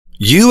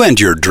You and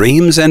Your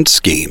Dreams and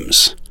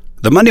Schemes.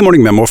 The Monday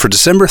Morning Memo for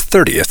December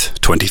 30th,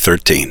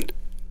 2013.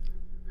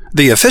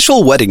 The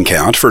official wedding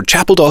count for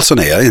Chapel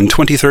Dulcinea in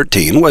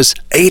 2013 was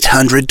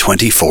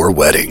 824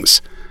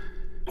 weddings.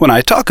 When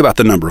I talk about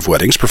the number of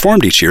weddings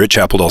performed each year at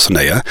Chapel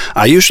Dulcinea,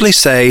 I usually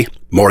say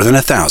more than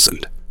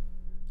 1,000.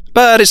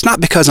 But it's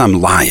not because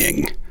I'm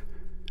lying.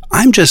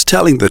 I'm just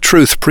telling the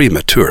truth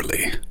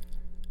prematurely.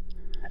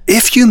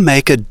 If you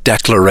make a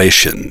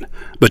declaration,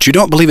 but you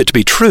don't believe it to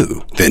be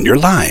true, then you're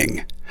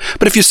lying.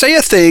 But if you say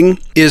a thing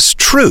is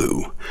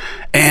true,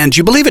 and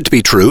you believe it to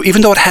be true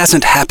even though it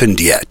hasn't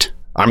happened yet,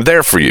 I'm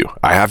there for you.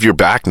 I have your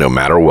back no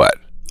matter what.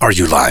 Are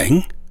you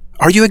lying?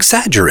 Are you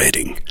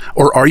exaggerating?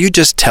 Or are you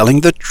just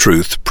telling the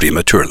truth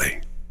prematurely?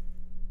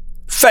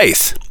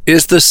 Faith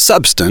is the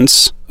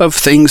substance of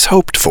things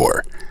hoped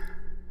for.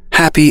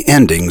 Happy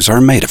endings are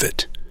made of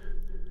it.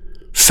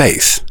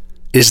 Faith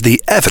is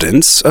the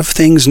evidence of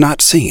things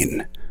not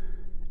seen.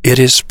 It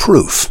is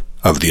proof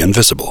of the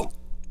invisible.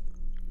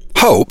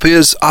 Hope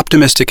is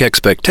optimistic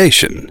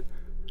expectation.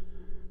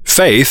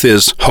 Faith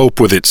is hope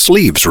with its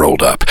sleeves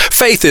rolled up.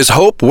 Faith is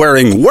hope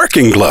wearing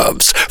working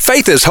gloves.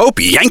 Faith is hope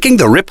yanking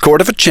the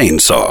ripcord of a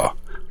chainsaw.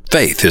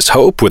 Faith is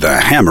hope with a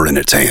hammer in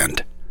its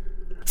hand.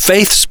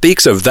 Faith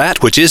speaks of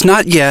that which is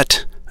not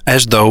yet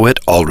as though it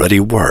already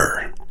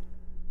were.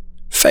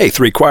 Faith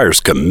requires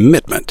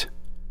commitment.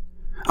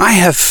 I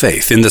have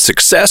faith in the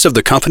success of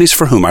the companies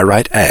for whom I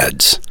write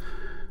ads.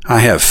 I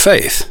have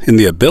faith in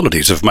the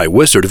abilities of my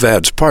Wizard of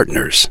Ads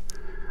partners.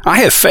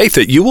 I have faith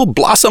that you will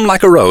blossom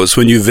like a rose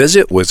when you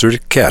visit Wizard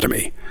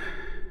Academy.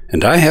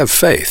 And I have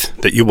faith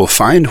that you will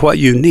find what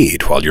you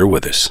need while you're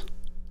with us.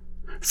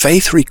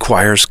 Faith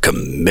requires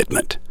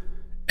commitment.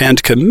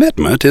 And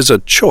commitment is a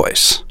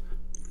choice.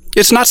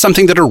 It's not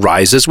something that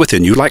arises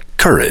within you like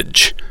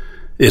courage.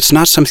 It's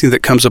not something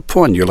that comes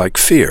upon you like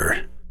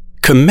fear.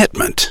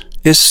 Commitment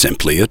is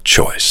simply a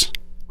choice.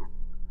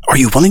 Are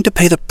you willing to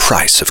pay the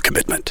price of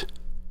commitment?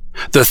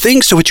 The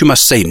things to which you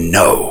must say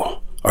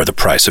no are the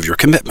price of your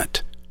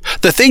commitment.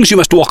 The things you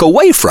must walk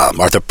away from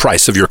are the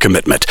price of your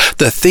commitment.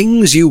 The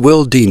things you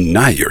will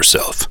deny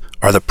yourself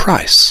are the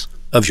price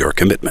of your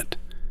commitment.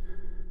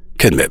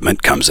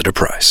 Commitment comes at a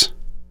price.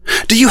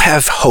 Do you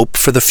have hope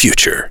for the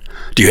future?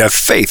 Do you have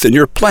faith in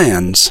your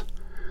plans?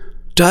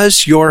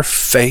 Does your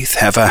faith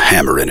have a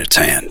hammer in its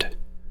hand?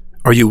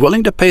 Are you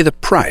willing to pay the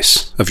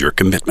price of your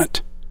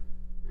commitment?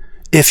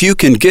 If you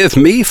can give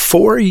me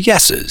 4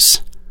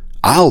 yeses,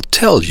 I'll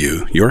tell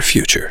you your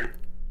future.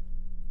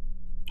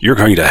 You're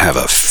going to have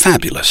a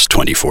fabulous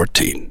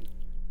 2014.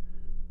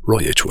 Roy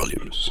H.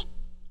 Williams.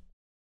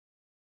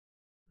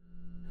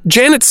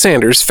 Janet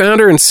Sanders,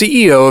 founder and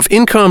CEO of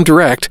Income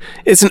Direct,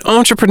 is an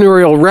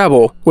entrepreneurial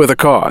rebel with a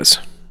cause.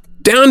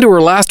 Down to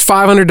her last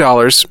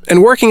 $500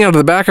 and working out of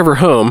the back of her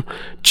home,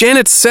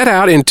 Janet set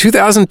out in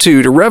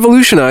 2002 to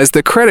revolutionize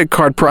the credit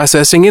card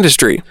processing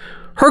industry.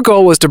 Her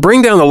goal was to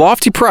bring down the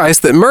lofty price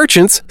that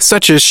merchants,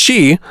 such as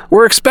she,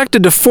 were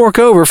expected to fork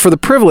over for the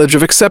privilege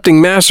of accepting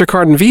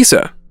MasterCard and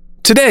Visa.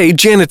 Today,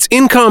 Janet's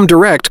Income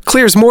Direct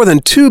clears more than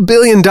 $2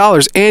 billion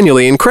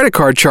annually in credit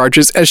card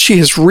charges as she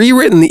has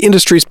rewritten the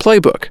industry's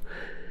playbook.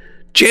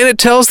 Janet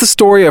tells the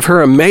story of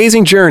her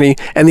amazing journey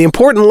and the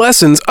important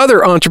lessons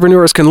other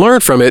entrepreneurs can learn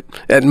from it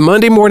at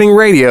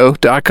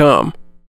MondayMorningRadio.com.